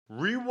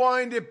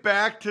Rewind it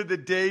back to the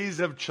days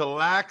of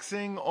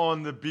chillaxing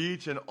on the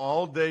beach and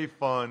all-day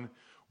fun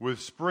with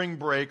Spring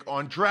Break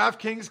on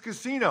DraftKings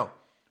Casino.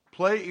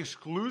 Play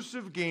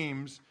exclusive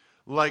games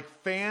like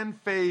Fan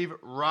Fave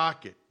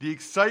Rocket. The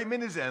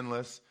excitement is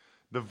endless,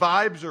 the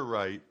vibes are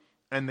right,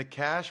 and the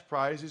cash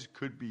prizes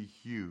could be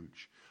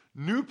huge.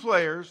 New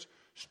players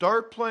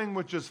start playing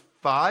with just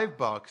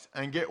 $5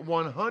 and get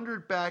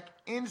 $100 back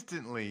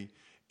instantly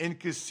in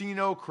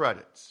casino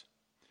credits.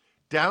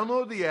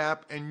 Download the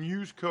app and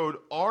use code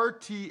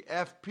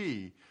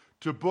RTFP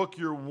to book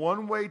your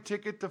one-way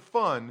ticket to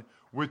fun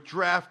with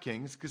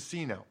DraftKings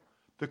Casino.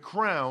 The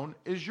crown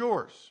is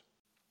yours.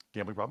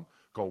 Gambling problem?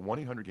 Call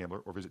 1-800-GAMBLER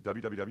or visit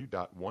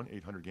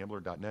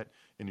www.1800gambler.net.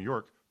 In New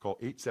York, call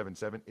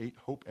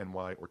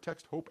 877-8-HOPE-NY or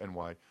text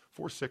HOPE-NY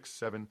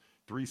 467-369.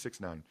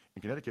 In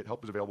Connecticut,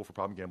 help is available for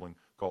problem gambling.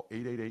 Call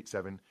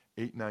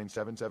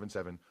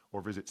 888-7-897-7777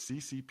 or visit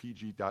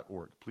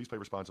ccpg.org. Please play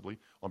responsibly.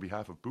 On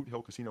behalf of Boot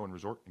Hill Casino and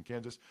Resort in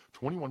Kansas,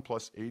 21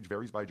 plus, age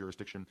varies by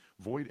jurisdiction,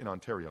 void in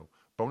Ontario.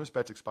 Bonus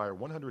bets expire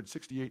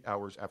 168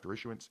 hours after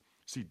issuance.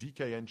 See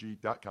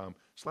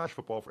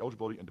dkng.com/football for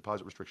eligibility and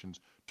deposit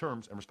restrictions,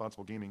 terms, and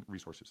responsible gaming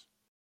resources.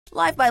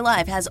 Live by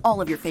Live has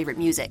all of your favorite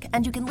music,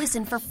 and you can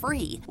listen for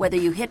free. Whether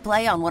you hit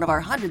play on one of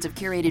our hundreds of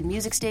curated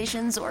music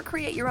stations or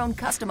create your own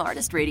custom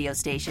artist radio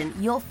station,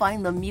 you'll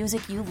find the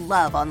music you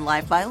love on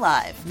Live by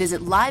Live.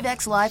 Visit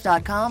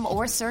livexlive.com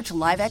or search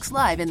LiveX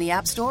Live in the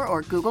App Store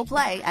or Google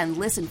Play and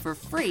listen for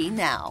free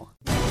now.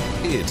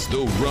 It's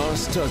the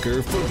Ross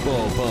Tucker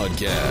Football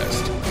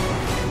Podcast.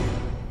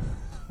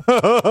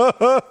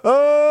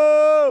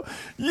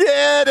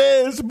 Yeah, it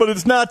is, but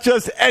it's not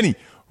just any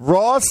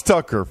Ross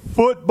Tucker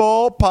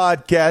Football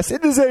Podcast.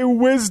 It is a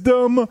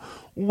Wisdom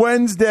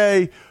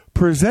Wednesday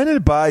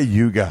presented by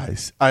you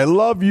guys. I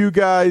love you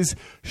guys.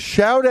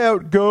 Shout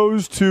out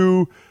goes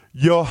to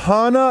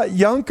Johanna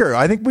Junker.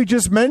 I think we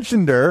just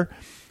mentioned her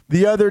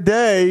the other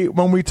day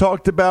when we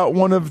talked about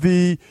one of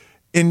the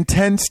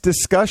intense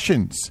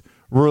discussions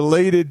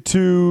related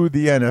to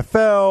the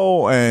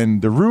NFL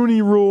and the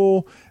Rooney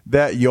Rule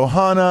that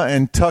Johanna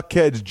and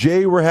Tuckheads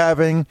Jay were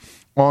having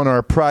on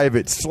our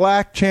private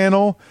Slack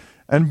channel.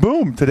 And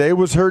boom, today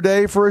was her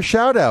day for a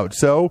shout-out.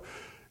 So,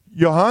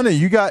 Johanna,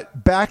 you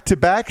got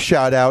back-to-back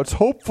shout-outs.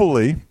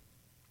 Hopefully,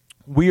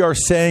 we are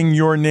saying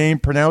your name,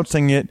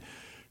 pronouncing it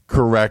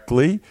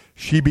correctly.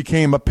 She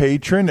became a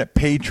patron at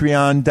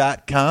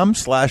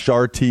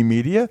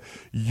patreon.com/RTmedia.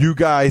 You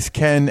guys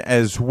can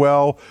as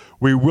well.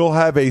 We will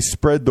have a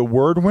Spread the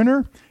Word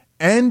winner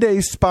and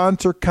a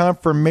sponsor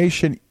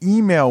confirmation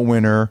email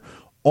winner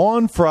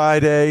on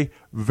Friday.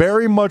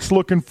 Very much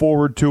looking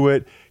forward to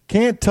it.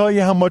 Can't tell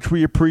you how much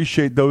we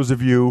appreciate those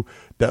of you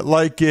that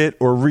like it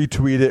or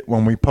retweet it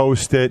when we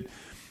post it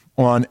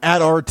on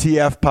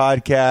 @RTF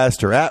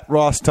Podcast or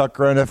 @Ross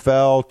Tucker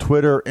NFL,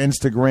 Twitter,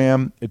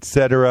 Instagram,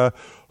 etc.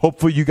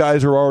 Hopefully you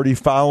guys are already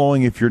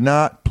following. If you're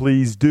not,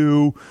 please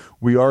do.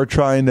 We are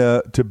trying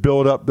to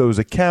build up those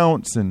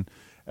accounts, and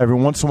every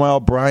once in a while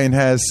Brian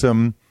has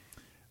some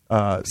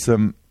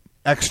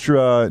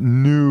extra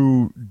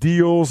new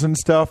deals and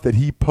stuff that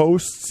he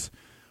posts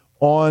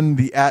on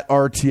the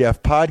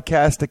 @RTF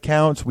Podcast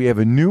accounts. We have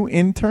a new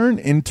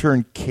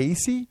intern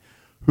Casey,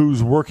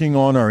 who's working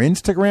on our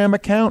Instagram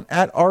account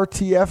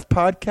 @RTF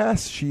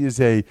Podcast. She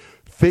is a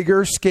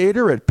figure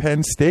skater at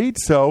Penn State.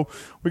 So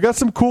we got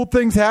some cool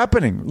things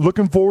happening.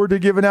 Looking forward to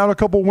giving out a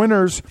couple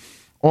winners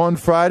on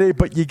Friday,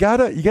 but you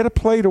gotta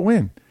play to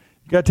win.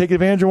 You gotta take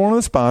advantage of one of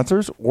the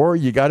sponsors, or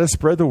you gotta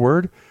spread the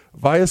word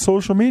via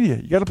social media.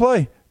 You gotta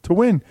play to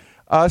win.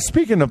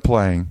 Speaking of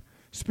playing,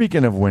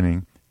 speaking of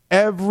winning,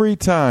 every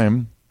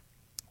time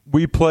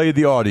we play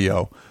the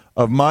audio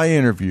of my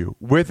interview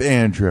with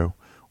Andrew,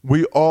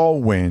 we all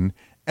win.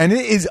 And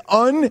it is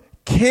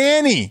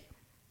uncanny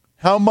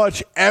how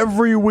much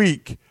every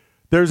week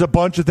there's a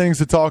bunch of things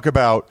to talk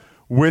about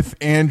with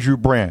Andrew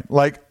Brandt.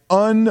 Like,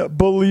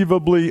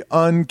 unbelievably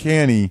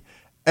uncanny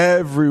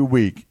every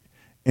week.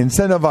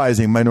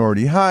 Incentivizing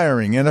minority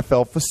hiring,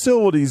 NFL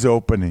facilities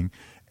opening,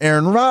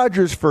 Aaron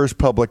Rodgers' first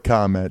public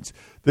comments,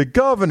 the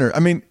governor. I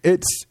mean,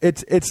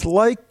 it's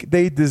like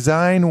they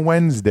design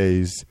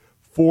Wednesdays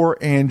for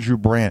Andrew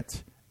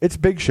Brandt. It's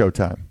Big Show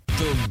time.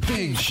 The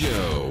Big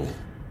Show.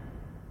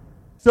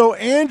 So,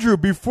 Andrew,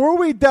 before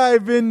we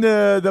dive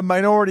into the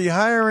minority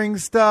hiring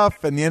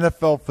stuff and the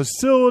NFL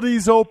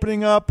facilities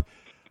opening up,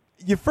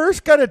 you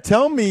first got to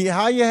tell me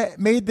how you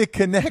made the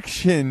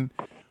connection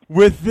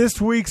with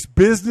this week's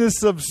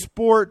Business of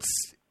Sports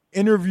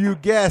interview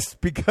guest,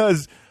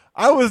 because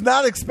I was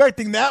not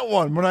expecting that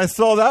one when I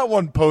saw that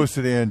one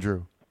posted,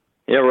 Andrew.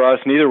 Yeah, Ross,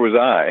 neither was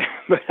I.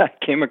 But I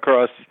came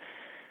across,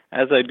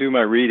 as I do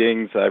my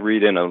readings, I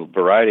read in a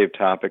variety of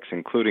topics,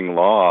 including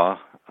law,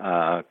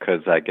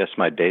 because I guess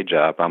my day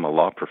job, I'm a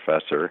law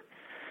professor.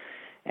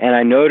 And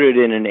I noted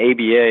in an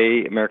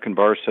ABA, American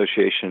Bar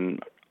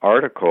Association,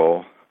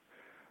 article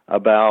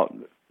about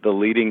the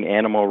leading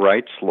animal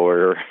rights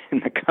lawyer in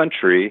the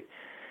country.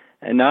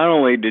 And not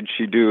only did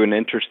she do an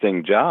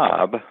interesting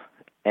job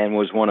and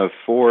was one of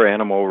 4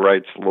 animal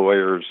rights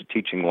lawyers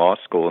teaching law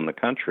school in the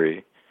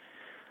country,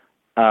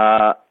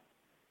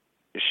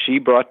 she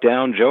brought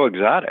down Joe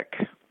Exotic.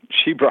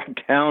 She brought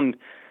down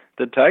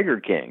the Tiger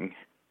King.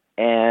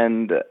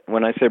 And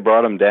when I say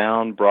brought him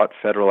down, brought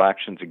federal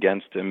actions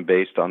against him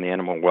based on the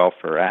Animal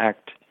Welfare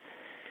Act.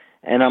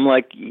 And I'm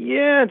like,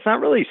 yeah, it's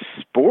not really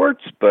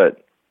sports,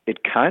 but it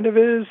kind of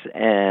is.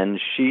 And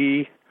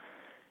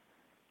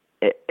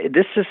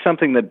this is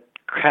something that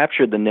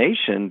captured the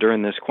nation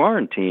during this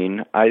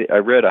quarantine. I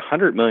read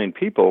 100 million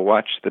people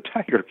watched the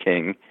Tiger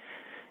King.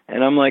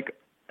 And I'm like,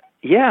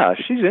 yeah,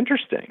 she's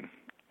interesting.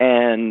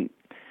 And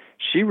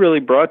she really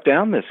brought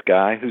down this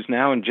guy who's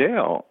now in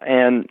jail.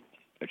 And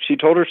she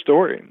told her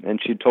story. And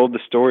she told the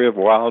story of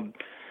wild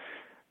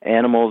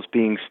animals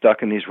being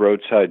stuck in these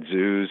roadside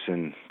zoos,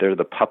 and they're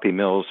the puppy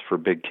mills for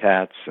big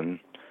cats and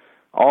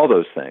all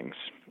those things.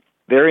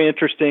 Very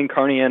interesting.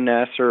 Carney Ann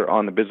Nasser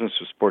on the Business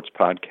of Sports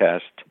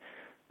podcast,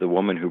 the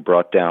woman who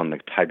brought down the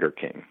Tiger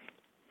King.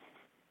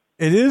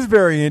 It is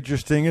very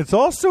interesting. It's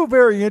also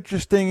very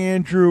interesting,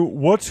 Andrew,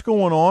 what's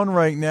going on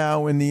right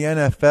now in the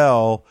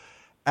NFL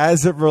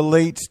as it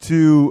relates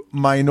to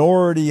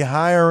minority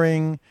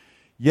hiring.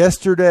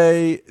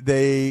 Yesterday,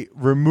 they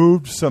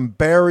removed some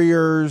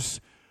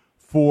barriers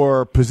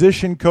for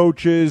position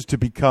coaches to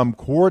become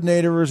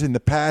coordinators. In the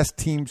past,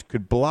 teams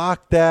could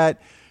block that.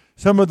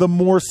 Some of the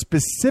more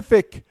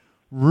specific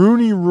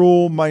Rooney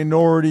Rule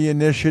minority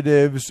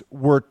initiatives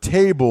were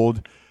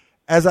tabled.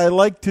 As I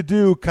like to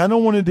do, kind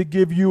of wanted to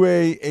give you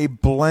a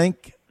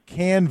blank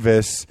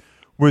canvas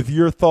with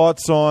your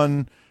thoughts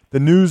on the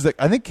news that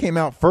I think came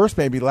out first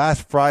maybe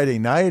last Friday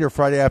night or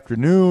Friday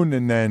afternoon,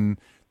 and then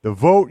the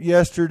vote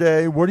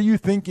yesterday. What are you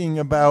thinking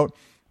about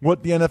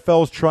what the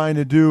NFL is trying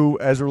to do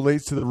as it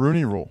relates to the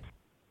Rooney Rule?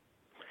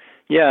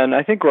 Yeah, and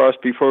I think, Ross,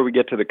 before we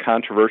get to the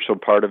controversial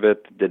part of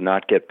it that did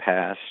not get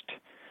passed,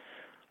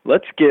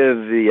 let's give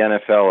the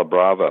NFL a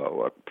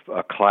bravo,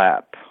 a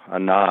clap, a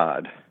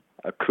nod,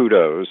 a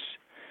kudos,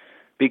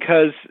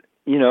 because,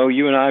 you know,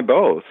 you and I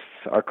both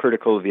are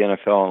critical of the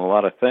NFL on a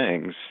lot of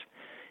things,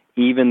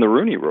 even the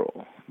Rooney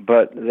Rule.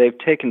 But they've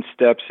taken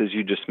steps, as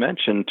you just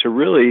mentioned, to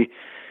really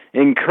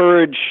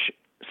encourage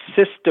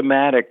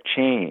systematic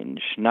change,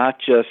 not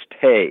just,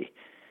 hey,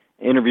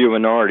 interview a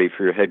minority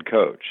for your head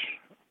coach,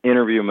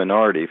 interview a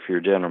minority for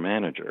your general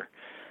manager,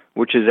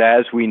 which is,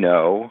 as we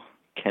know,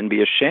 can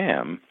be a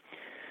sham.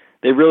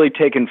 They've really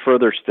taken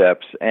further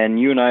steps, and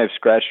you and I have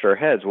scratched our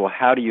heads. Well,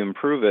 how do you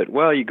improve it?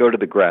 Well, you go to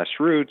the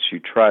grassroots, you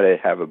try to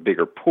have a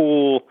bigger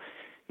pool,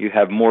 you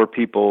have more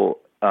people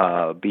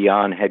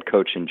beyond head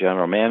coach and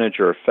general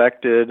manager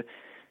affected,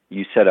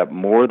 you set up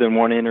more than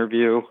one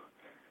interview.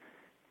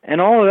 And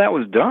all of that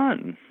was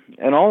done,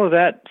 and all of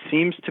that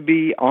seems to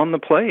be on the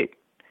plate.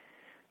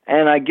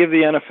 And I give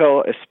the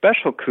NFL a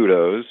special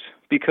kudos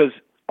because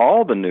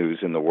all the news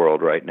in the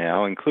world right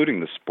now,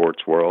 including the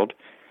sports world,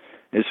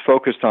 is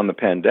focused on the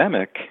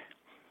pandemic,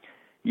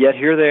 yet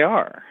here they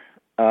are,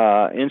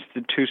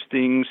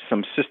 instituting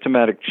some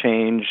systematic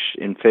change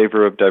in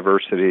favor of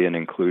diversity and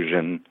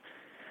inclusion.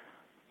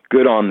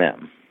 Good on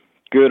them.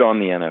 Good on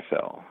the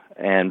NFL,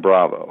 and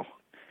bravo.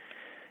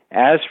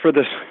 As for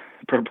this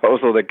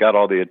proposal that got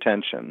all the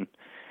attention,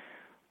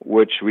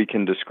 which we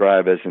can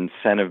describe as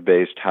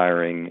incentive-based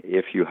hiring.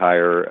 If you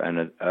hire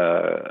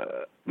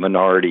a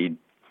minority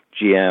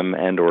GM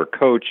and or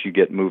coach, you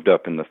get moved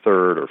up in the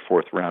third or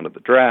fourth round of the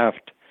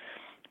draft,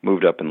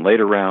 moved up in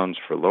later rounds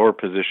for lower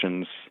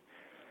positions.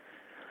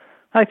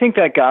 I think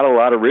that got a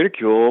lot of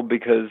ridicule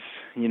because,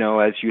 you know,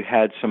 as you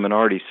had some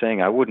minorities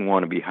saying, I wouldn't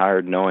want to be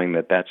hired knowing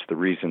that that's the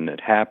reason it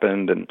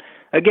happened. And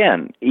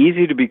again,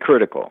 easy to be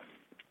critical,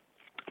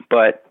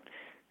 but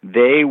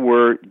they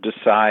were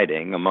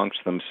deciding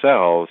amongst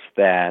themselves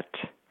that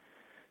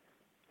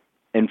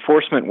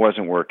enforcement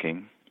wasn't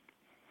working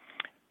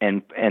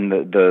and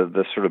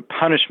the sort of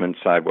punishment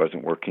side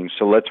wasn't working,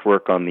 so let's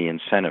work on the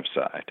incentive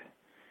side.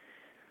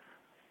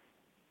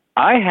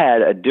 I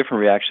had a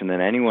different reaction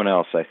than anyone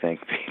else, I think,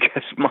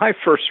 because my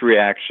first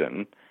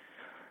reaction,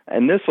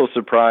 and this will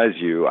surprise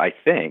you, I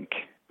think,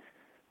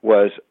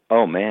 was,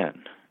 oh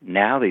man,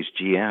 now these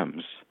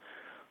GMs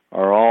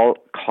are all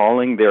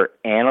calling their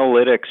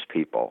analytics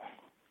people,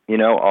 you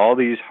know, all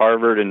these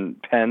Harvard and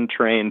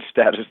Penn-trained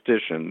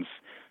statisticians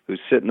who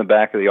sit in the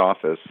back of the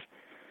office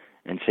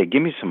and say,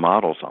 give me some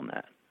models on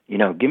that. You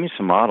know, give me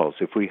some models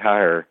if we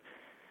hire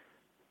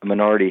a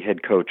minority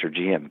head coach or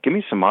GM. Give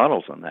me some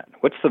models on that.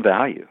 What's the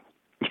value?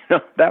 You know,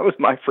 that was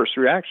my first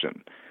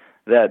reaction,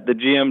 that the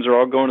GMs are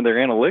all going to their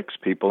analytics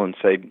people and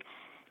say,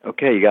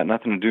 okay, you got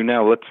nothing to do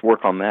now, let's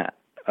work on that.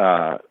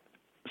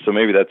 So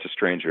maybe that's a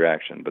strange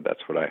reaction, but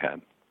that's what I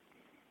had.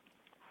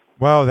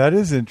 Wow, that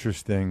is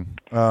interesting.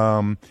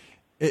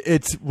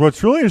 It's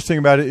what's really interesting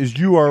about it is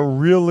you are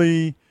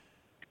really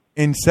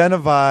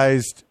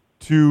incentivized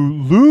to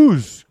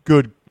lose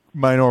good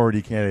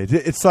minority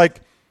candidates. It's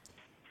like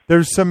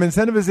there's some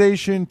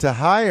incentivization to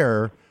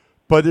hire,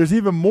 but there's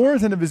even more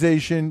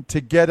incentivization to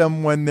get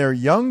them when they're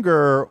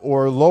younger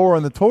or lower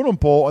on the totem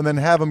pole and then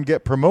have them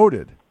get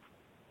promoted.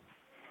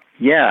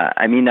 Yeah,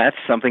 I mean, that's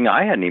something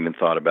I hadn't even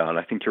thought about.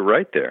 I think you're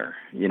right there,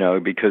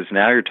 because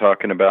now you're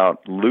talking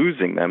about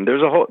losing them.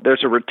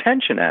 There's a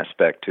retention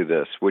aspect to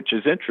this, which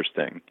is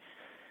interesting.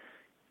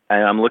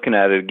 And I'm looking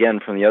at it again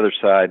from the other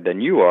side than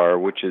you are,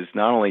 which is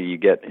not only you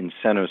get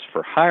incentives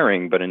for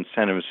hiring, but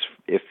incentives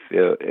if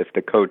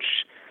the coach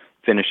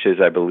finishes,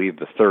 I believe,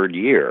 the third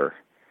year.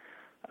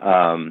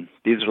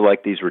 These are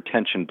like these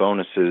retention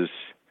bonuses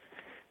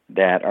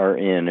that are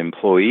in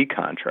employee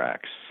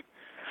contracts.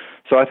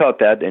 So I thought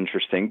that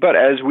interesting. But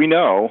as we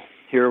know,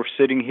 we're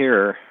sitting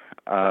here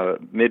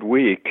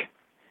midweek,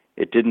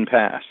 it didn't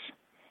pass.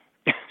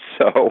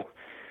 So,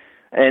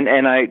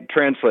 and I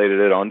translated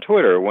it on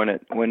Twitter.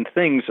 When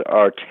things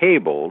are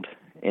tabled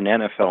in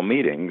NFL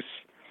meetings,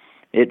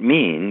 it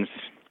means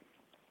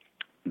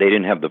they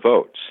didn't have the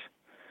votes.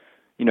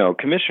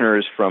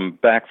 Commissioners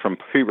back from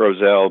Pete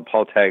Rozelle,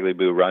 Paul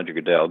Tagliabue, Roger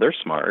Goodell, they're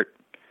smart.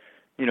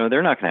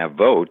 They're not going to have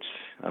votes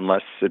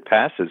unless it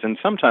passes, and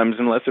sometimes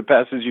unless it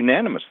passes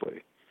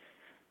unanimously.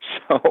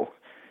 So,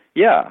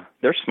 yeah,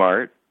 they're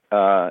smart.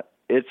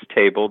 It's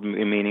tabled,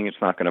 meaning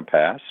it's not going to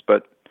pass,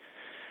 but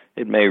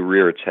it may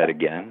rear its head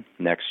again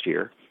next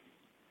year.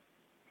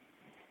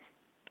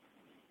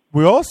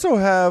 We also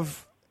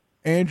have,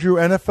 Andrew,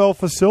 NFL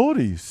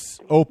facilities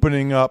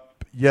opening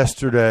up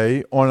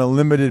yesterday on a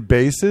limited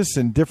basis,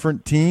 and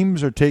different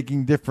teams are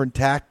taking different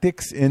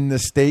tactics in the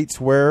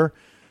states where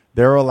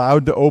they're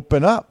allowed to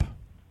open up.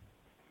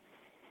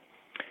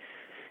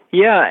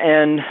 Yeah,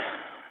 and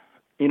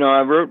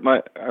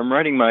I'm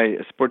writing my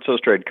Sports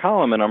Illustrated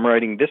column, and I'm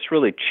writing this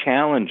really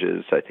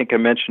challenges. I think I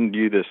mentioned to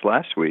you this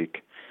last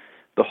week.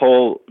 The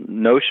whole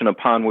notion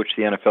upon which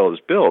the NFL is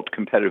built,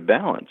 competitive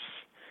balance,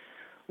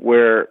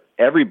 where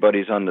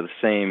everybody's on the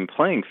same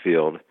playing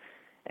field.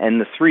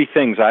 And the three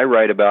things I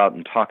write about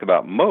and talk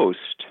about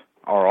most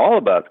are all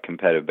about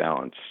competitive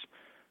balance.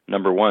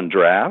 Number 1,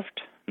 draft.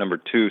 Number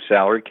 2,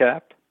 salary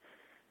cap.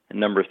 And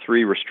number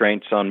 3,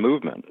 restraints on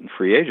movement and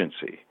free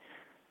agency.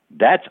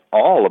 That's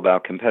all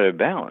about competitive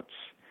balance.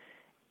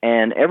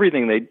 And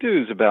everything they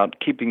do is about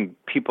keeping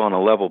people on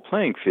a level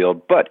playing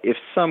field. But if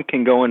some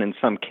can go in and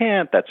some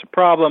can't, that's a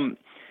problem.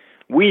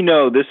 We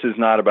know this is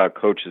not about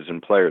coaches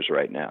and players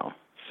right now.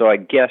 So I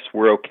guess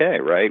we're okay,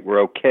 right?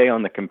 We're okay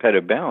on the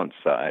competitive balance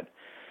side.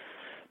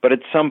 But at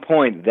some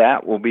point,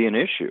 that will be an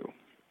issue.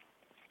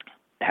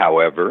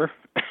 However,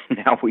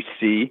 now we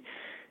see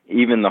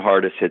even the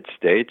hardest hit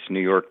states, New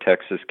York,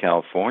 Texas,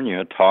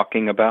 California,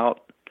 talking about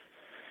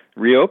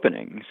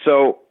reopening.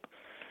 So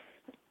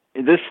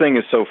this thing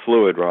is so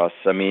fluid, Ross.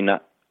 I mean,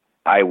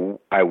 I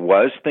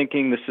was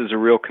thinking this is a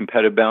real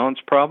competitive balance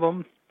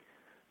problem,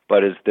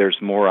 but as there's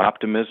more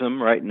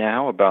optimism right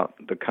now about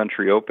the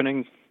country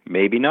opening,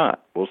 maybe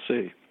not. We'll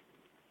see.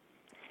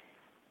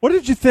 What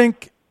did you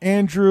think,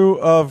 Andrew,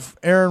 of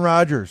Aaron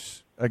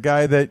Rodgers, a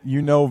guy that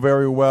you know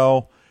very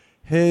well?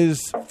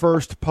 His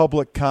first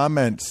public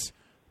comments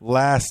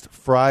last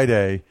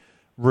Friday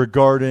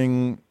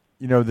regarding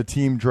the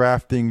team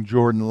drafting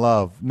Jordan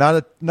Love.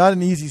 Not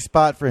an easy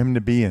spot for him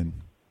to be in.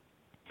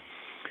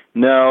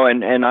 No,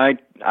 and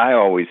I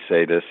always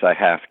say this. I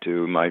have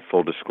to, my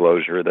full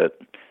disclosure, that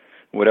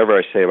whatever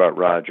I say about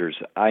Rodgers,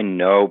 I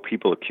know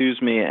people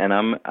accuse me, and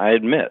I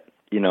admit,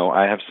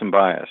 I have some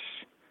bias.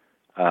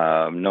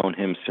 Known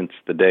him since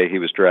the day he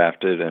was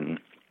drafted and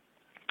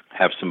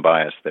have some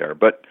bias there.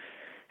 But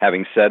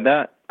having said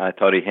that, I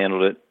thought he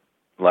handled it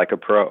like a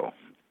pro.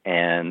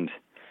 And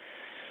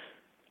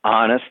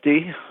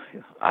honesty,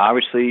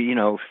 obviously,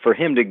 for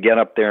him to get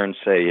up there and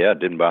say, yeah, it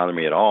didn't bother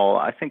me at all,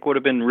 I think would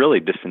have been really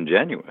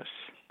disingenuous.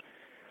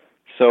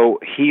 So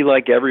he,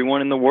 like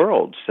everyone in the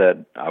world,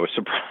 said, I was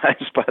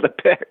surprised by the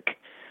pick.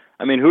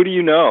 I mean, who do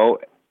you know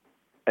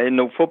in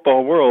the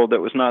football world that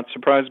was not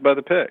surprised by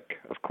the pick?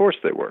 Of course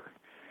they were.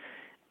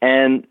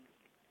 And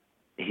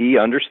he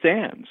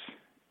understands.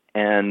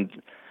 And,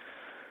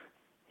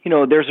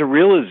 there's a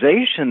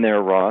realization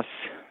there, Ross,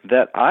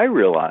 that I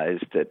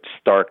realized that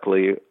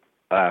starkly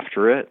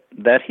after it,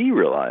 that he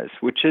realized,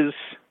 which is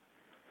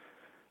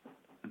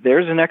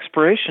there's an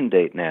expiration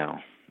date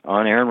now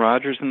on Aaron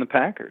Rodgers and the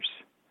Packers,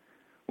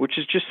 which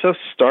is just so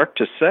stark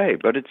to say,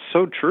 but it's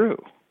so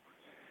true.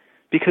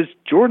 Because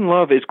Jordan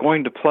Love is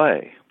going to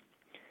play.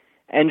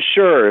 And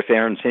sure, if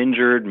Aaron's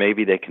injured,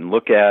 maybe they can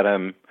look at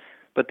him.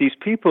 But these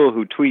people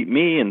who tweet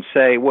me and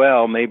say,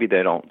 well, maybe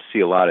they don't see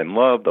a lot in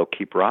Love, they'll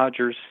keep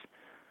Rodgers.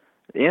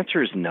 The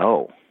answer is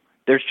no.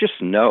 There's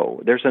just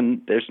no. There's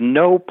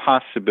no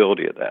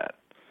possibility of that.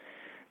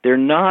 They're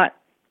not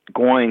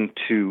going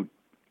to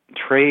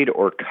trade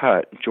or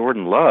cut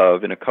Jordan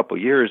Love in a couple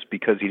years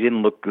because he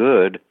didn't look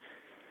good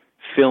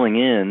filling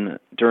in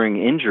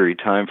during injury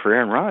time for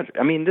Aaron Rodgers.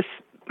 I mean,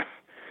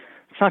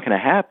 it's not going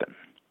to happen.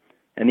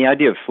 And the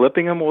idea of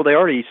flipping him, well, they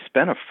already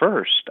spent a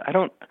first. I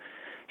don't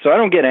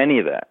get any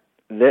of that.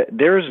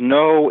 There's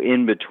no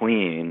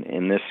in-between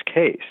in this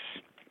case.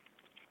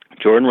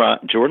 Jordan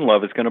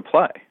Love is going to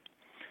play.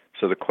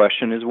 So the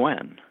question is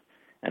when.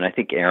 And I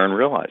think Aaron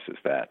realizes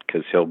that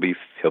because he'll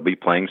be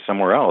playing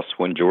somewhere else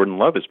when Jordan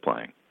Love is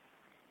playing.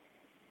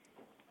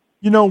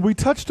 We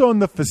touched on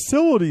the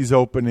facilities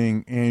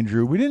opening,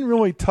 Andrew. We didn't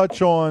really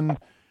touch on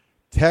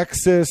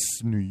Texas,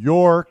 New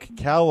York,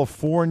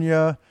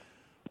 California,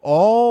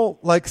 all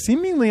like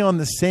seemingly on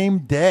the same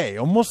day,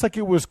 almost like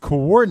it was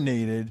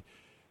coordinated,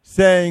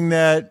 saying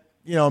that,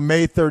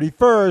 May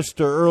 31st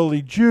or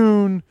early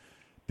June,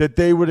 that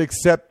they would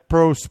accept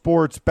pro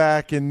sports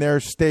back in their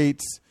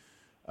states,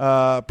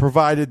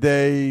 provided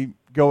they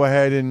go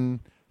ahead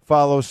and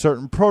follow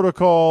certain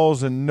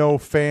protocols and no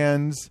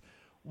fans.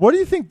 What do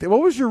you think?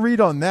 What was your read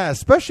on that,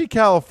 especially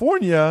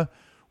California,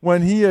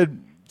 when he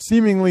had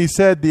seemingly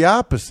said the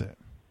opposite?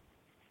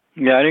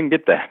 Yeah, I didn't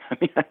get that. I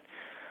mean,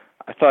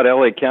 I thought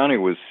L.A. County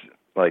was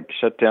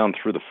shut down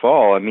through the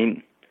fall. I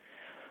mean,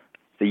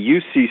 the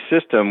UC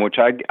system, which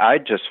I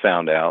just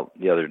found out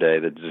the other day,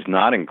 that does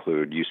not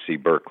include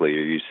UC Berkeley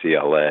or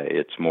UCLA.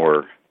 It's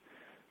more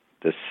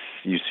this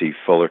UC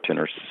Fullerton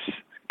or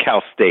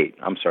Cal State.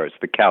 I'm sorry, it's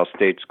the Cal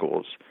State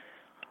schools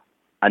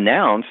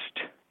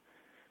announced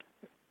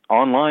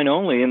online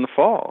only in the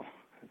fall.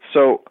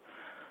 So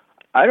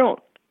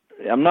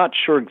I'm not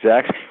sure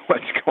exactly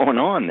what's going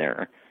on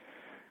there.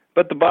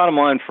 But the bottom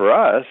line for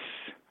us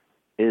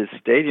is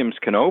stadiums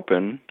can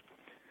open,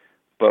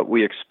 but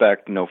we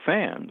expect no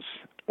fans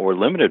or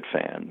limited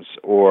fans,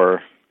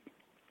 or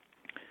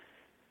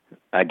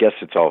I guess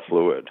it's all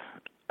fluid.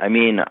 I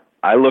mean,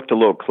 I looked a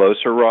little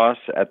closer, Ross,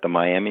 at the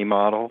Miami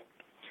model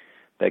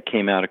that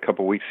came out a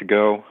couple weeks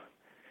ago,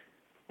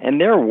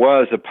 and there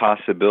was a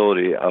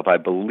possibility of, I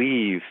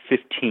believe,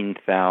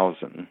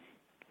 15,000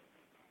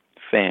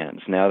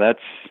 fans. Now, that's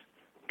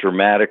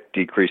dramatic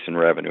decrease in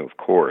revenue, of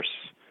course,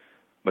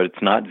 but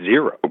it's not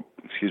zero.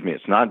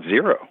 It's not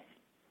zero.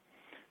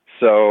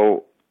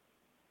 So,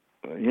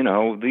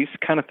 these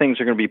kind of things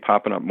are going to be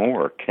popping up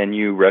more. Can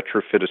you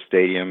retrofit a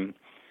stadium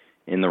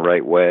in the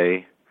right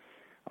way?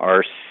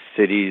 Are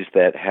cities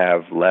that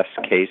have less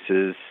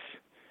cases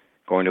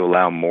going to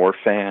allow more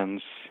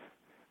fans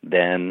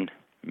than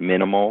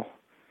minimal?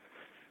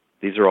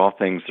 These are all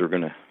things they're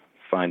going to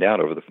find out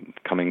over the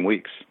coming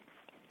weeks.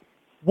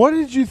 What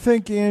did you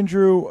think,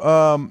 Andrew?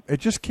 It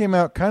just came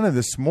out kind of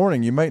this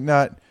morning. You might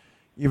not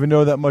even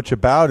know that much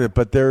about it,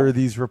 but there are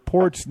these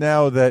reports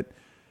now that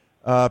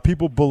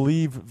people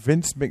believe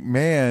Vince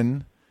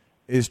McMahon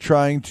is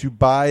trying to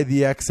buy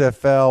the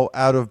XFL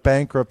out of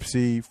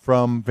bankruptcy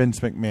from Vince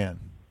McMahon.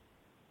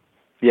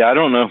 Yeah, I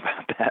don't know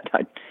about that.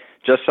 I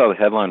just saw the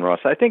headline, Ross.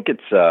 I think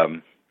it's, I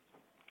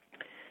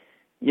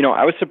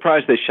was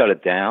surprised they shut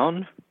it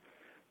down,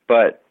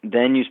 but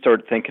then you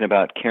start thinking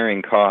about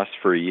carrying costs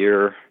for a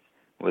year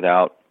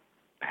without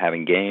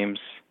having games.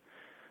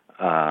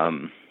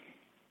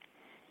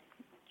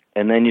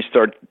 And then you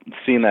start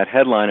seeing that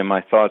headline, and my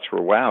thoughts were,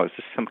 wow, is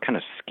this some kind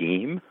of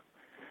scheme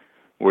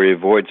where he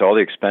avoids all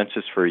the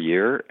expenses for a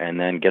year and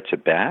then gets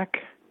it back?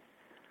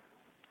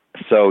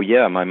 So,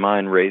 yeah, my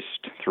mind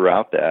raced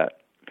throughout that.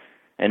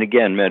 And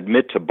again,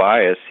 admit to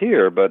bias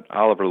here, but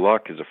Oliver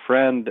Luck is a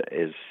friend,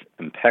 is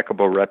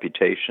impeccable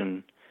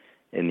reputation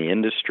in the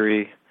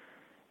industry,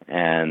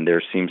 and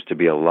there seems to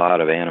be a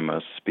lot of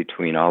animus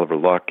between Oliver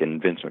Luck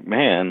and Vince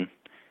McMahon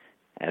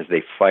as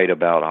they fight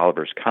about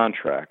Oliver's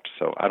contract.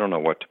 So I don't know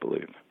what to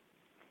believe.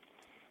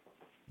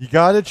 You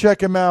got to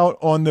check him out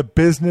on the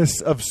Business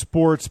of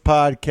Sports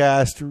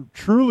podcast.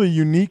 Truly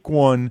unique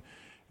one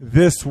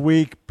this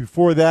week.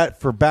 Before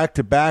that, for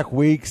back-to-back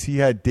weeks, he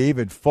had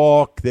David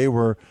Falk. They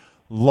were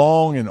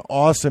long and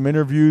awesome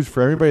interviews.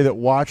 For everybody that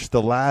watched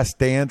The Last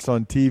Dance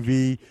on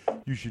TV,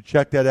 you should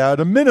check that out.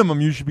 At a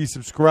minimum, you should be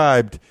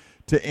subscribed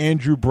to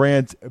Andrew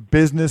Brandt's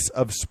Business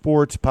of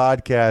Sports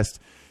podcast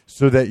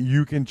so that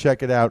you can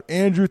check it out.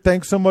 Andrew,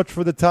 thanks so much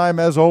for the time,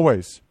 as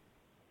always.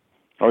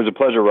 Always a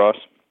pleasure, Ross.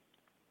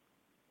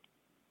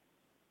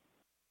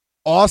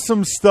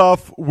 Awesome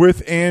stuff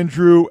with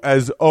Andrew,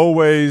 as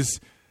always.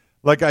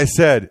 Like I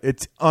said,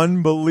 it's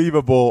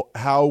unbelievable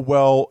how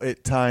well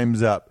it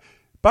times up.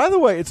 By the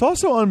way, it's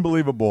also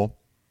unbelievable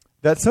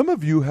that some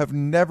of you have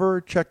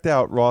never checked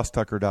out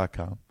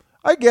RossTucker.com.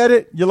 I get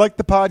it. You like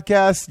the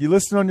podcast. You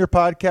listen on your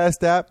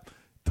podcast app.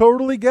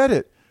 Totally get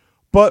it.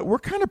 But we're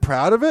kind of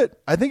proud of it.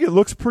 I think it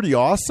looks pretty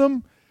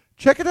awesome.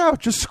 Check it out.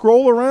 Just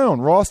scroll around,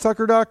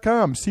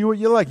 RossTucker.com. See what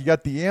you like. You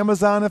got the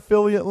Amazon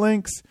affiliate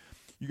links.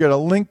 You got a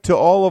link to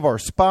all of our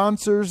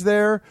sponsors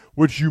there,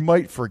 which you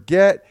might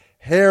forget.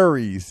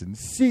 Harry's and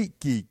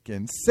SeatGeek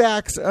and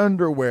Saks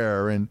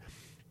Underwear and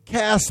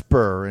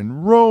Casper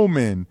and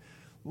Roman,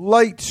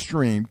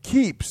 Lightstream,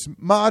 Keeps,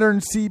 Modern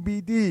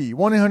CBD,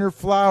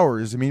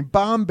 1-800-Flowers.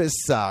 Bombas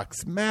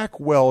Socks, Mack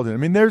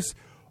Weldon. There's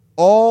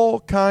all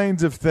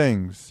kinds of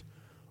things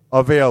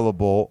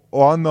available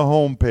on the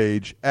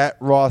homepage at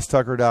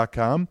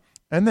RossTucker.com.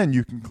 And then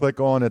you can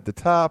click on at the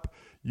top.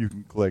 You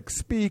can click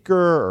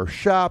speaker or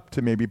shop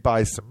to maybe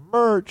buy some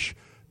merch.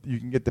 You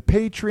can get the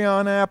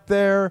Patreon app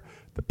there,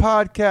 the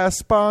podcast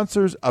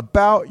sponsors,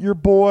 about your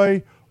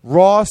boy,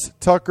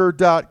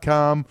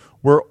 RossTucker.com,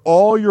 where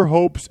all your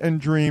hopes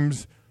and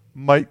dreams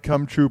might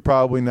come true.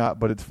 Probably not,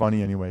 but it's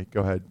funny anyway.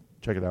 Go ahead.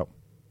 Check it out.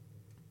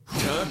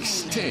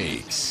 Tuck's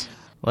Takes.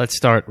 Let's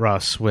start,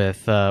 Russ, with,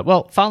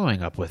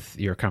 following up with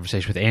your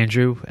conversation with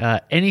Andrew,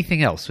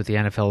 anything else with the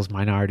NFL's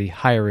minority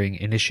hiring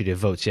initiative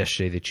votes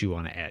yesterday that you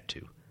want to add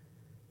to?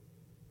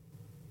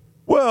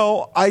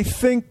 Well, I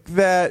think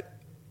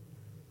that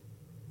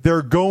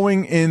they're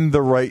going in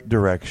the right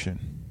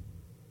direction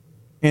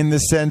in the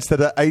sense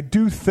that I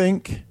do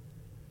think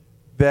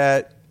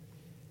that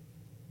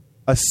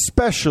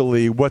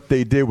especially what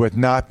they did with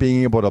not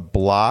being able to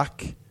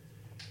block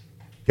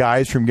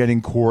guys from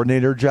getting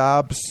coordinator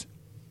jobs,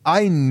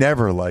 I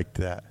never liked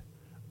that.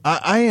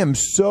 I am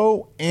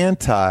so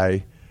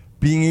anti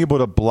being able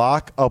to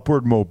block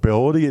upward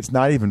mobility. It's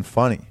not even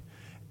funny.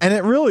 And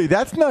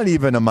that's not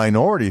even a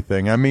minority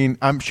thing. I mean,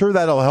 I'm sure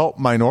that'll help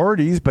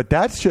minorities, but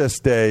that's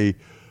just a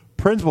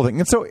principle thing.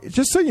 And so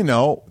just so you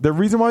know, the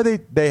reason why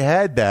they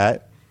had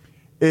that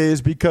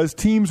is because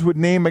teams would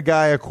name a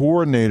guy a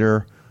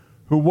coordinator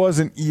who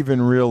wasn't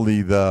even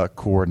really the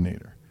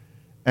coordinator.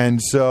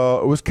 And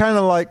so it was kind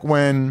of like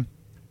when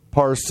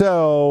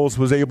Parcells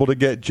was able to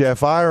get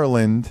Jeff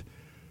Ireland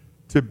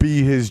to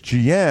be his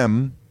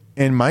GM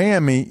in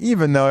Miami,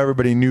 even though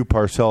everybody knew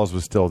Parcells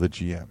was still the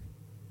GM.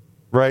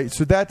 Right?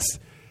 So that's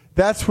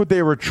what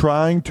they were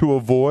trying to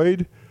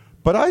avoid.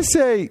 But I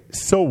say,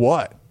 so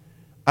what?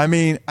 I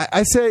mean,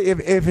 I say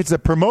if it's a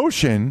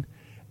promotion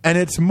and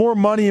it's more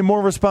money and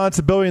more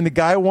responsibility and the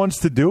guy wants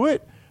to do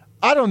it,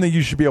 I don't think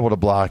you should be able to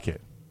block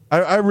it.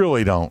 I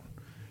really don't.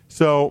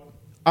 So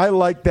I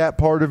like that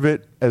part of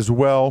it as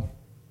well.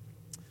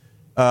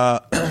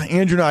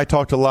 Andrew and I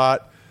talked a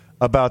lot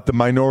about the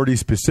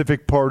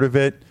minority-specific part of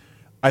it.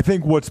 I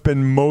think what's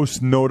been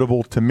most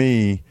notable to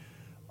me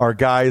are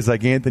guys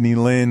like Anthony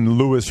Lynn,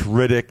 Louis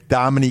Riddick,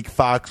 Dominique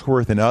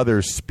Foxworth, and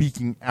others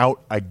speaking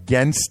out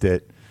against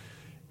it.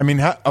 I mean,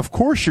 of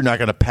course you're not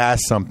going to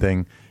pass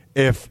something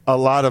if a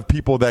lot of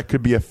people that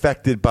could be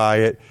affected by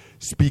it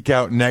speak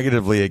out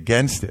negatively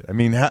against it. I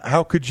mean,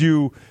 how could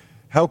you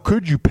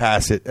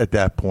pass it at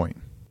that point?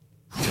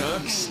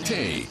 Tux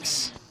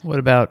Takes. What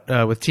about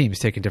with teams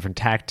taking different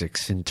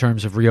tactics in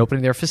terms of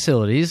reopening their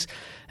facilities,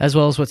 as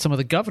well as what some of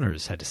the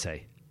governors had to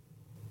say?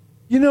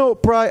 You know,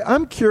 Bri,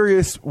 I'm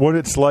curious what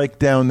it's like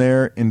down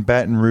there in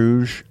Baton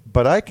Rouge,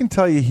 but I can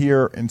tell you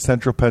here in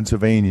central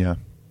Pennsylvania,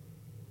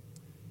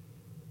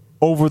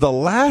 over the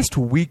last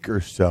week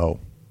or so,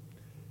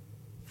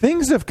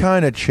 things have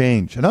kind of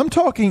changed. And I'm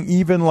talking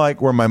even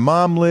like where my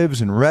mom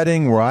lives in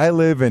Reading, where I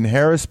live in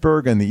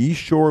Harrisburg and the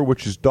East Shore,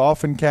 which is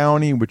Dauphin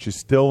County, which is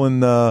still in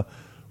the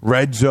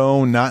red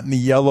zone, not in the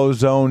yellow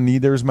zone.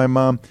 Neither is my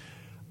mom.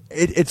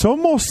 It's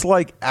almost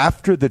like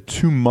after the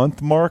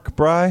 2-month mark,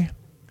 Bri,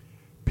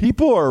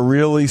 people are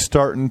really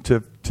starting to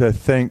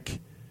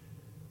think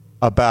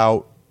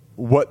about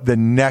what the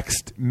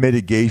next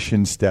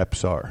mitigation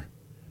steps are.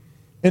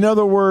 In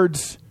other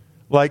words,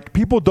 like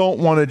people don't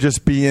want to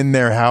just be in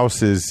their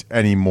houses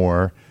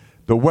anymore.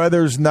 The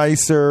weather's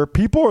nicer.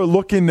 People are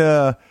looking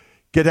to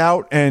get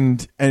out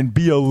and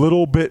be a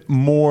little bit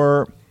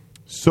more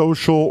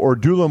social or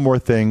do a little more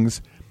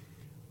things.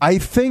 I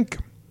think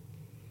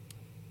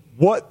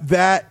what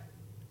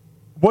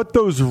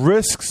those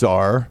risks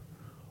are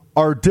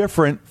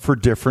different for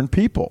different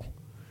people,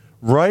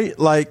 right?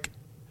 Like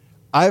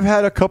I've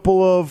had a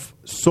couple of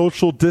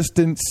social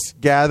distance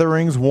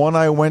gatherings. One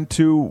I went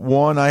to,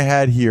 one I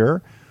had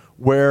here,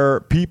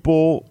 where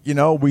people,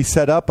 we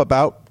set up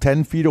about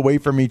 10 feet away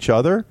from each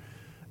other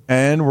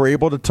and we're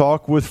able to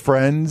talk with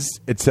friends,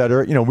 et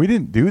cetera. We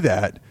didn't do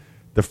that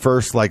the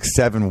first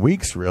 7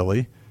 weeks,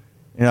 really.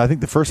 I think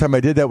the first time I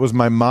did that was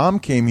my mom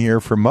came here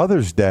for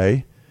Mother's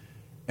Day,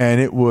 and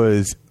it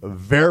was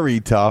very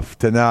tough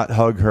to not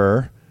hug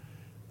her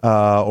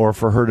or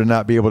for her to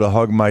not be able to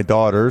hug my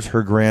daughters,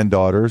 her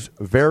granddaughters.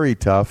 Very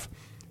tough.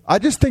 I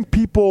just think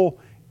people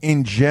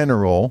in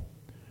general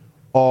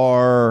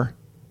are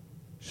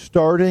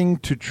starting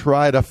to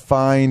try to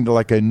find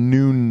a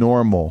new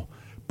normal.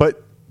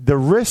 But the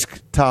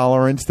risk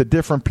tolerance that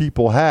different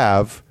people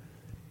have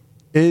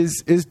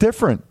is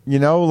different.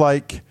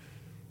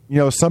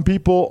 Some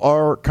people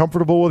are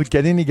comfortable with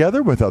getting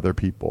together with other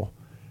people.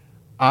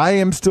 I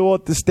am still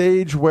at the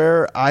stage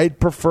where I'd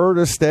prefer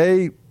to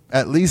stay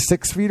at least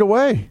 6 feet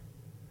away.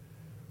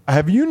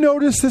 Have you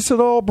noticed this at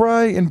all,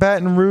 Bri, in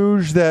Baton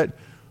Rouge, that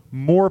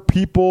more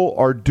people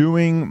are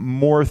doing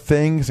more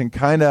things and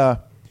kind of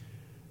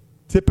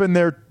dipping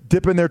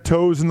their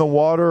toes in the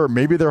water, or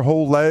maybe their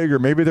whole leg, or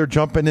maybe they're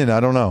jumping in? I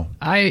don't know.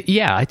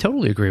 I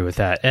totally agree with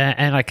that.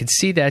 And I could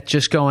see that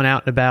just going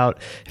out and about.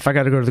 If I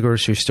got to go to the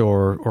grocery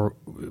store or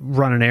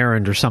run an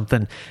errand or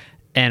something,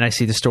 and I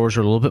see the stores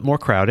are a little bit more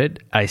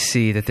crowded, I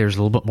see that there's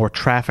a little bit more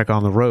traffic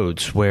on the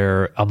roads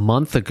where a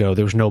month ago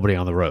there was nobody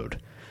on the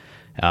road.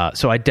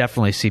 So I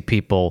definitely see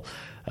people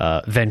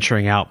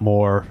venturing out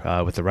more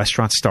with the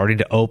restaurants starting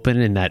to open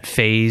in that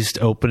phased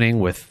opening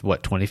with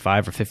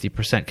 25 or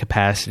 50%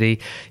 capacity.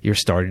 You're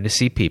starting to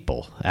see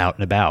people out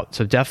and about.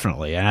 So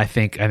definitely. And I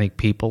think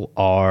people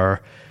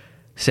are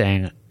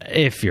saying,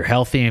 if you're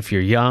healthy, if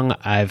you're young,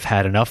 I've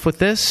had enough with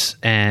this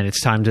and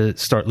it's time to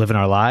start living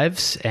our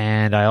lives.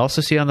 And I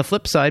also see on the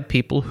flip side,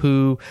 people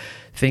who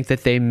think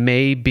that they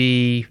may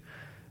be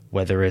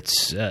whether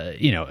it's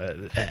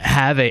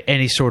have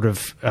any sort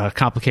of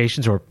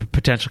complications or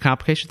potential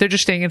complications, they're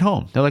just staying at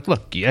home. They're like,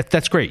 look,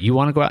 that's great. You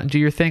want to go out and do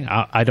your thing?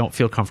 I don't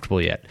feel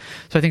comfortable yet.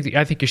 So I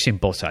think you're seeing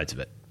both sides of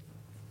it.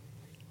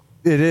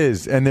 It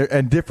is,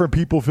 and different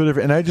people feel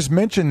different. And I just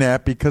mentioned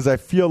that because I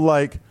feel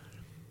like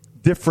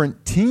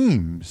different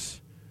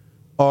teams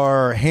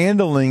are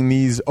handling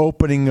these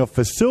opening of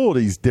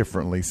facilities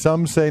differently.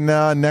 Some say,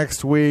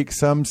 next week.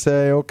 Some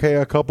say, okay,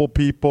 a couple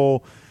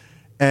people.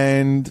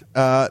 And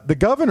the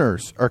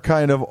governors are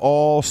kind of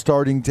all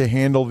starting to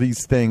handle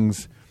these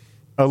things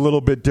a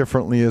little bit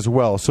differently as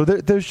well. So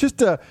there's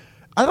just I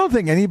don't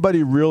think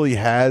anybody really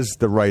has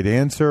the right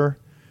answer.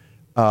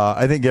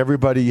 I think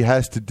everybody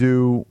has to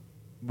do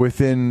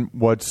within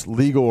what's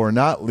legal or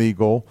not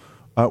legal,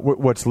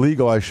 what's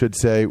legal, I should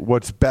say,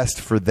 what's best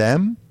for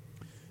them,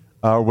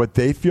 what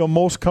they feel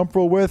most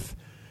comfortable with.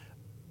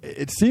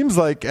 It seems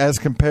like as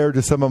compared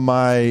to some of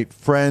my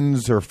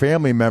friends or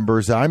family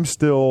members, I'm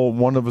still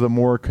one of the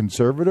more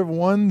conservative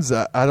ones.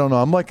 I don't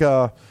know.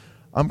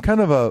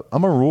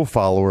 I'm a rule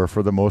follower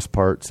for the most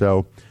part.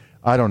 So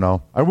I don't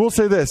know. I will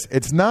say this.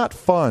 It's not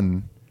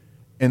fun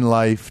in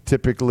life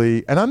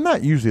typically, and I'm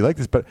not usually like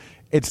this, but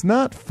it's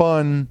not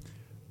fun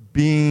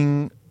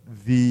being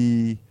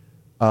the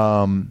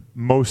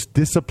most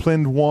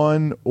disciplined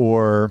one,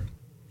 or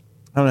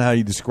I don't know how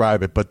you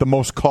describe it, but the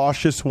most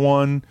cautious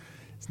one.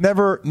 It's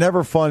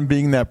never fun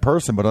being that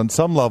person, but on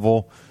some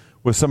level,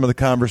 with some of the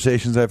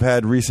conversations I've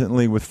had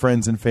recently with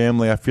friends and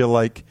family, I feel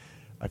like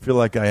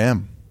I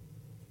am.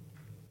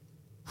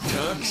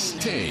 Tuck's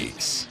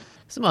Takes.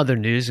 Some other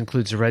news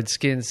includes the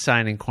Redskins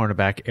signing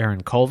cornerback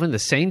Aaron Colvin, the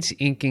Saints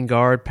inking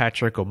guard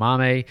Patrick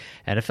Omameh.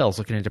 NFL is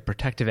looking into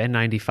protective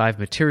N95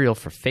 material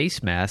for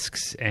face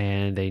masks,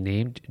 and they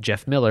named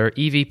Jeff Miller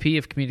EVP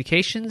of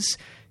Communications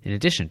in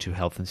addition to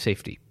Health and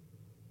Safety.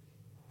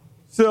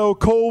 So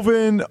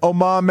Colvin,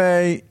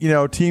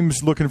 Omameh,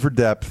 teams looking for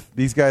depth.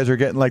 These guys are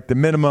getting like the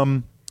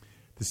minimum.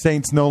 The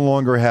Saints no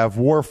longer have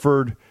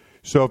Warford.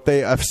 So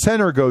if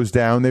center goes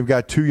down, they've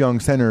got two young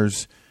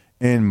centers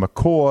in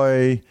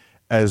McCoy,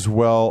 as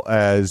well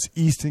as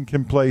Easton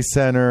can play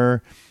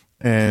center,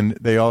 and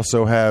they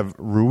also have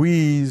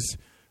Ruiz.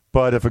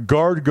 But if a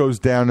guard goes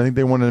down, I think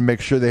they wanted to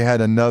make sure they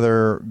had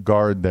another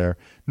guard there.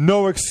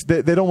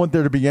 They don't want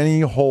there to be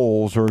any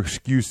holes or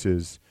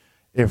excuses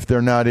if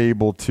they're not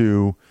able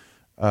to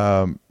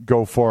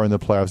go far in the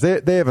playoffs.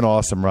 They have an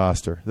awesome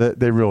roster.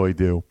 They really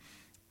do.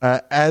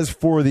 As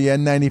for the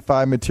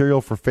N95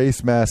 material for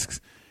face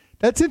masks,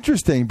 that's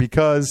interesting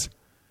because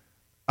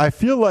I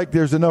feel like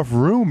there's enough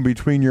room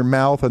between your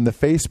mouth and the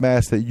face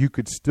mask that you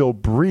could still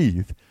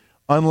breathe.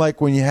 Unlike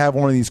when you have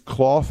one of these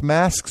cloth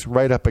masks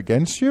right up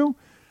against you,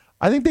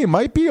 I think they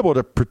might be able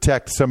to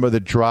protect some of the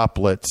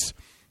droplets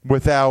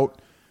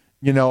without,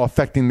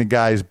 affecting the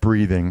guy's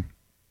breathing.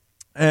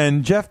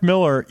 And Jeff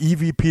Miller,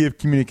 EVP of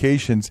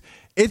Communications,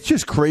 it's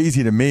just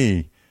crazy to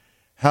me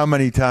how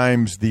many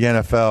times the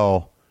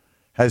NFL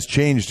has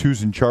changed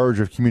who's in charge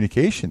of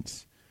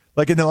communications.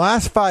 Like in the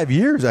last 5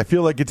 years, I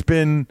feel like it's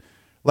been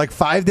like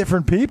 5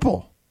 different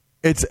people.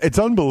 It's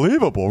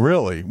unbelievable,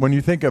 really, when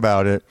you think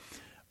about it.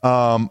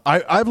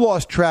 I've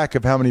lost track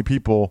of how many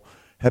people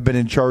have been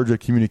in charge of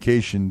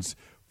communications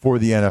for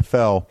the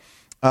NFL.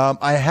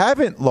 I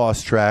haven't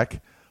lost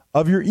track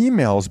of your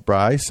emails,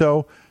 Bri,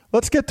 so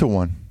let's get to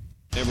one.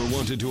 Ever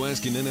wanted to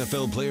ask an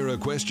NFL player a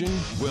question?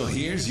 Well,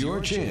 here's your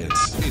chance.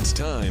 It's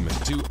time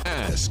to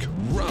Ask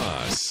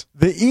Ross.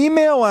 The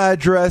email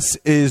address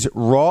is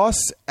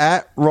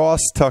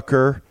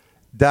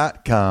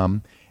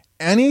ross@rosstucker.com.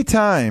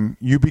 Anytime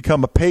you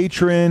become a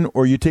patron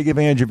or you take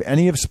advantage of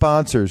any of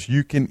sponsors,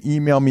 you can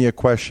email me a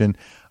question.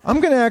 I'm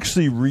going to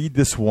actually read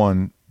this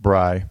one,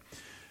 Bri,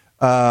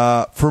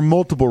 for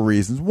multiple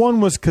reasons.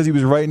 One was because he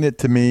was writing it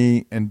to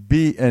me, and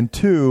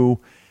two,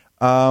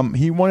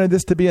 he wanted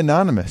this to be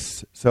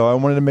anonymous, so I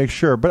wanted to make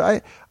sure.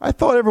 But I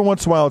thought every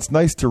once in a while it's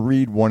nice to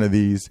read one of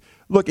these.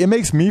 Look, it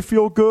makes me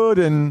feel good,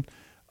 and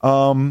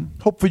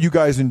hopefully you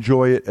guys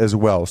enjoy it as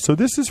well. So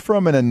this is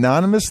from an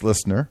anonymous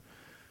listener.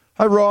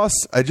 Hi, Ross.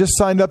 I just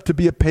signed up to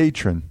be a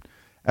patron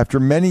after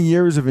many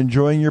years of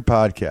enjoying your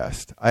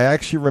podcast. I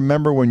actually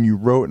remember when you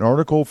wrote an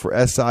article for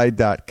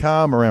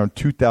SI.com around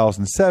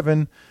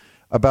 2007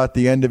 about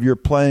the end of your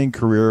playing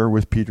career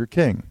with Peter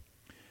King.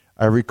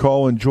 I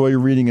recall enjoy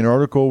reading an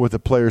article with a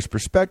player's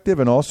perspective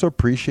and also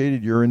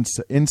appreciated your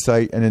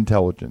insight and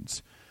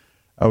intelligence.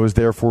 I was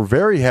therefore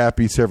very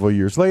happy several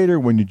years later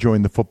when you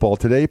joined the Football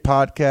Today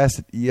podcast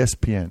at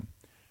ESPN.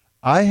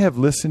 I have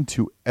listened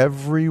to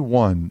every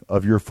one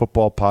of your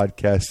football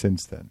podcasts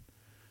since then.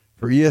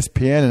 For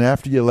ESPN and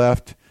after you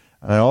left,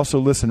 and I also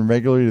listen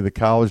regularly to the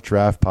College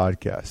Draft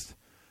podcast.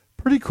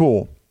 Pretty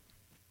cool.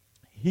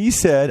 He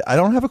said, I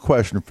don't have a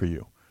question for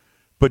you,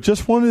 but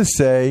just wanted to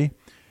say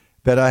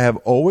that I have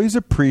always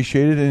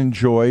appreciated and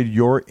enjoyed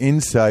your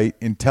insight,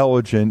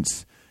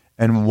 intelligence,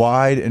 and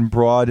wide and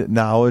broad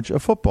knowledge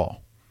of football.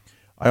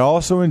 I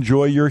also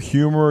enjoy your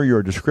humor,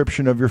 your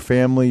description of your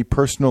family,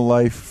 personal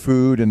life,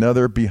 food, and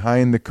other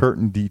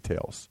behind-the-curtain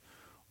details.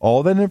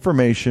 All that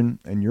information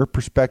and your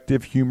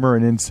perspective, humor,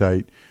 and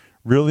insight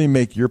really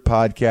make your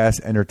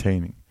podcast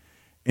entertaining.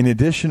 In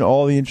addition to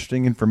all the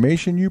interesting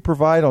information you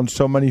provide on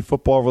so many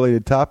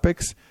football-related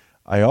topics,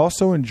 I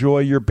also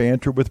enjoy your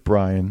banter with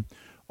Brian,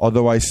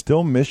 although I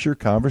still miss your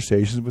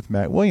conversations with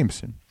Matt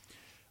Williamson.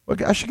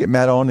 Look, I should get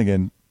Matt on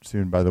again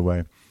soon, by the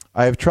way.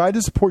 I have tried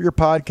to support your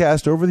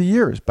podcast over the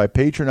years by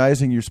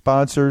patronizing your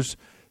sponsors,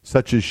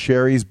 such as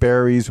Sherry's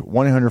Berries,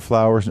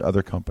 1-800-Flowers, and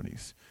other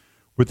companies.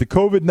 With the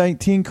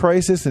COVID-19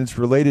 crisis and its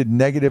related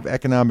negative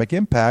economic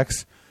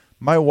impacts,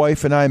 my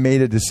wife and I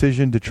made a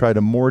decision to try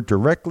to more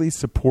directly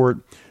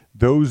support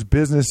those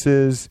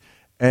businesses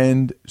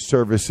and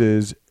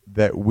services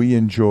that we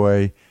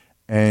enjoy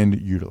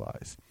and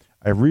utilize.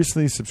 I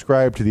recently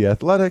subscribed to The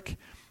Athletic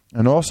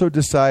and also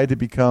decided to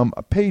become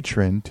a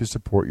patron to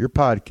support your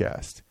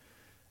podcast.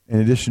 In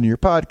addition to your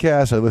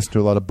podcast, I listen to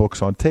a lot of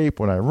books on tape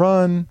when I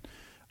run.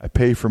 I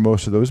pay for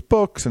most of those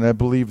books, and I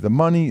believe the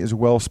money is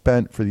well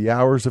spent for the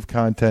hours of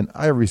content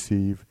I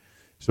receive,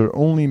 so it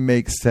only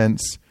makes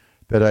sense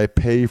that I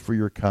pay for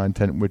your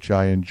content, which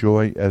I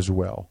enjoy as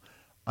well.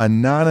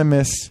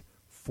 Anonymous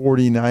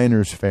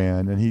 49ers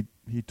fan, and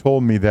he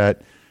told me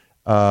that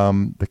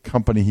the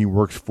company he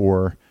works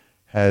for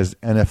has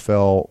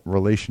NFL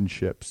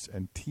relationships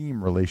and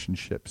team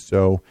relationships,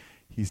 so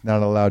he's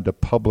not allowed to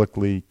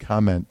publicly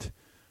comment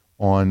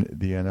on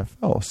the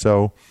NFL.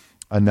 So,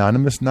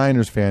 Anonymous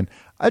Niners fan,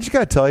 I just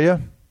got to tell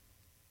you,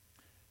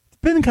 it's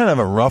been kind of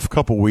a rough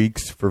couple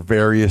weeks for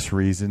various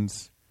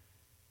reasons.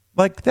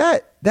 Like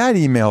that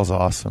email's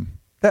awesome.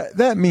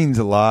 That means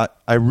a lot.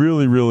 I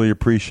really, really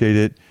appreciate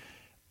it.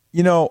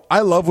 You know, I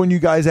love when you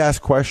guys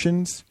ask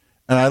questions,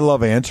 and I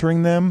love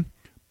answering them,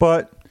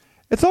 but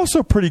it's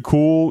also pretty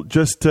cool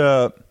just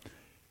to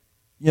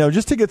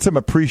get some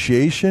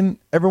appreciation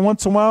every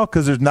once in a while,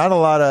 because there's not a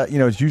lot of,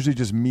 it's usually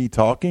just me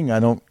talking.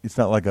 It's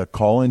not like a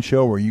call-in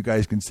show where you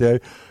guys can say,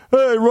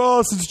 hey,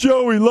 Ross, it's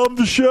Joey, love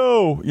the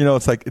show.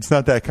 It's like, it's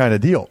not that kind of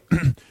deal.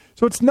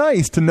 So it's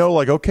nice to know,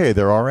 like, okay,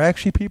 there are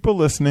actually people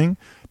listening.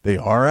 They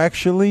are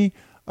actually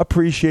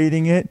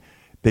appreciating it.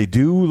 They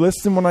do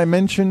listen when I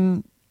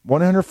mention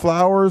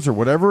 1-800-Flowers or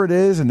whatever it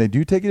is, and they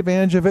do take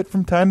advantage of it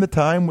from time to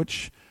time,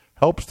 which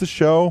helps the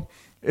show.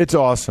 It's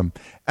awesome.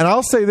 And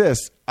I'll say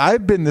this,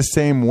 I've been the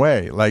same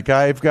way. Like,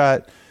 I've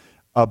got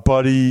a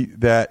buddy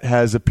that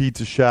has a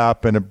pizza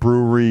shop and a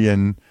brewery,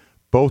 and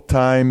both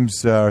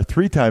times,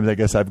 3 times, I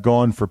guess, I've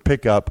gone for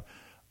pickup.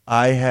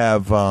 I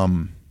have,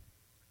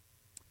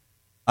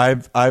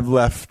 I've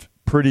left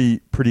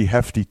pretty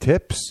hefty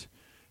tips,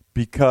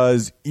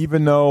 because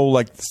even though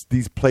like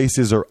these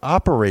places are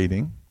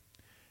operating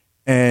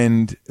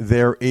and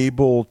they're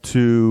able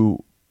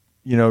to,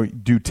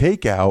 do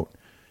takeout,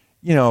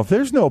 if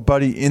there's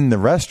nobody in the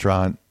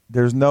restaurant,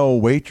 there's no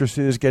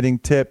waitresses getting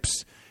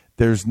tips,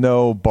 there's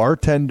no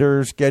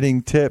bartenders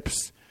getting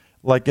tips.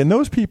 Like, and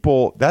those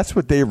people, that's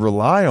what they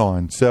rely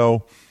on.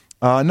 So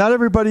not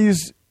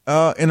everybody's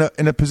in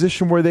a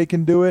position where they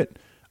can do it.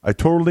 I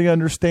totally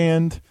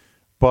understand.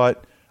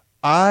 But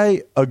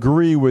I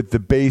agree with the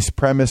base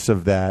premise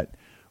of that,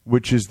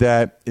 which is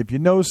that if you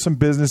know some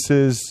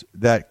businesses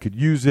that could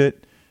use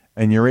it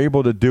and you're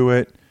able to do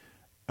it,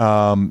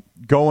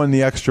 going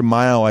the extra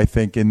mile, I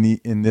think,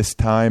 in this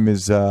time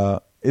is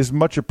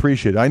much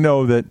appreciated. I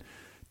know that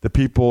the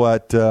people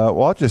at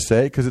I'll just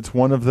say it because it's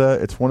one of the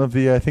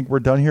I think we're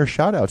done here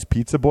shout outs,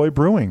 Pizza Boy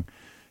Brewing.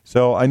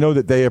 So I know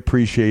that they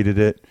appreciated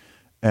it,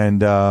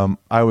 and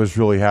I was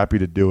really happy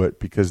to do it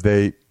because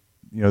they,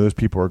 those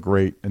people are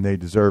great and they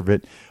deserve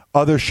it.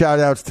 Other shout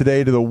outs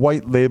today to the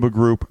White Label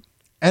Group,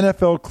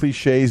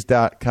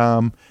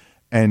 NFLcliches.com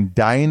and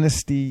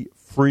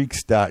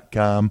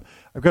DynastyFreaks.com.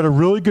 I've got a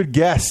really good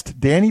guest,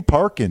 Danny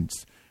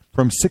Parkins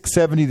from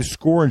 670 The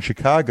Score in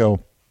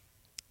Chicago,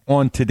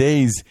 on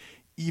today's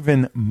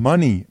Even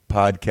Money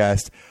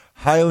podcast.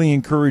 Highly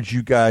encourage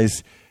you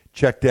guys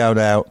check that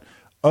out.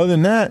 Other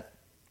than that,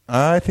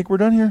 I think we're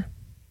done here.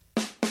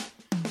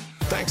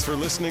 Thanks for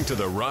listening to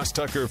the Ross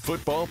Tucker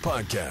Football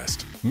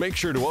Podcast. Make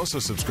sure to also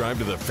subscribe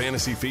to the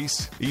Fantasy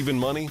Feast, Even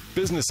Money,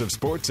 Business of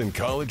Sports, and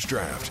College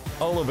Draft.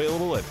 All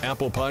available at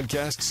Apple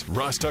Podcasts,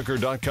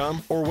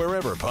 rosstucker.com, or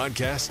wherever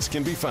podcasts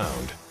can be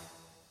found.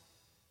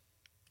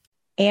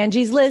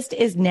 Angie's List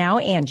is now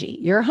Angie,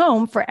 your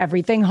home for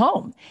everything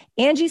home.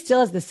 Angie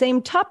still has the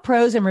same top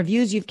pros and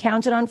reviews you've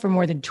counted on for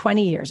more than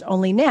 20 years.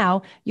 Only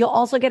now, you'll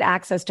also get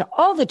access to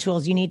all the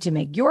tools you need to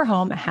make your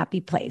home a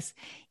happy place.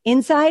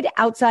 Inside,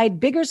 outside,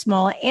 big or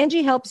small,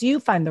 Angie helps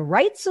you find the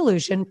right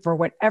solution for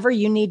whatever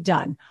you need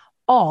done,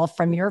 all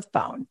from your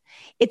phone.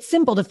 It's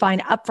simple to find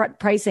upfront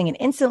pricing and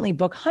instantly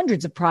book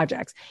hundreds of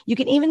projects. You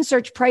can even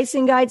search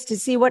pricing guides to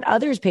see what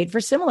others paid for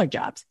similar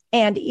jobs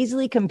and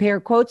easily compare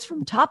quotes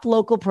from top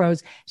local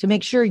pros to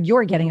make sure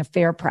you're getting a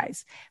fair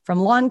price. From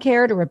lawn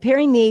care to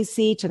repairing the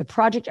AC to the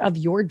project of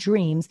your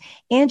dreams,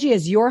 Angie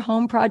has your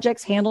home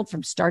projects handled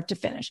from start to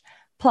finish.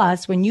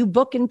 Plus, when you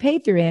book and pay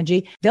through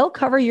Angie, they'll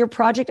cover your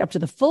project up to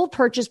the full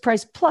purchase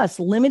price plus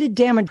limited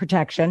damage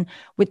protection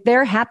with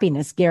their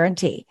happiness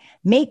guarantee.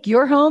 Make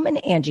your home an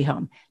Angie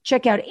home.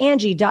 Check out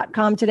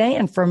Angie.com today.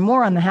 And for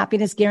more on the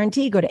happiness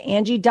guarantee, go to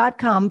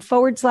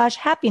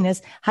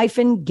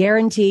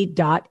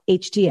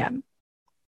Angie.com/happiness-guarantee.htm.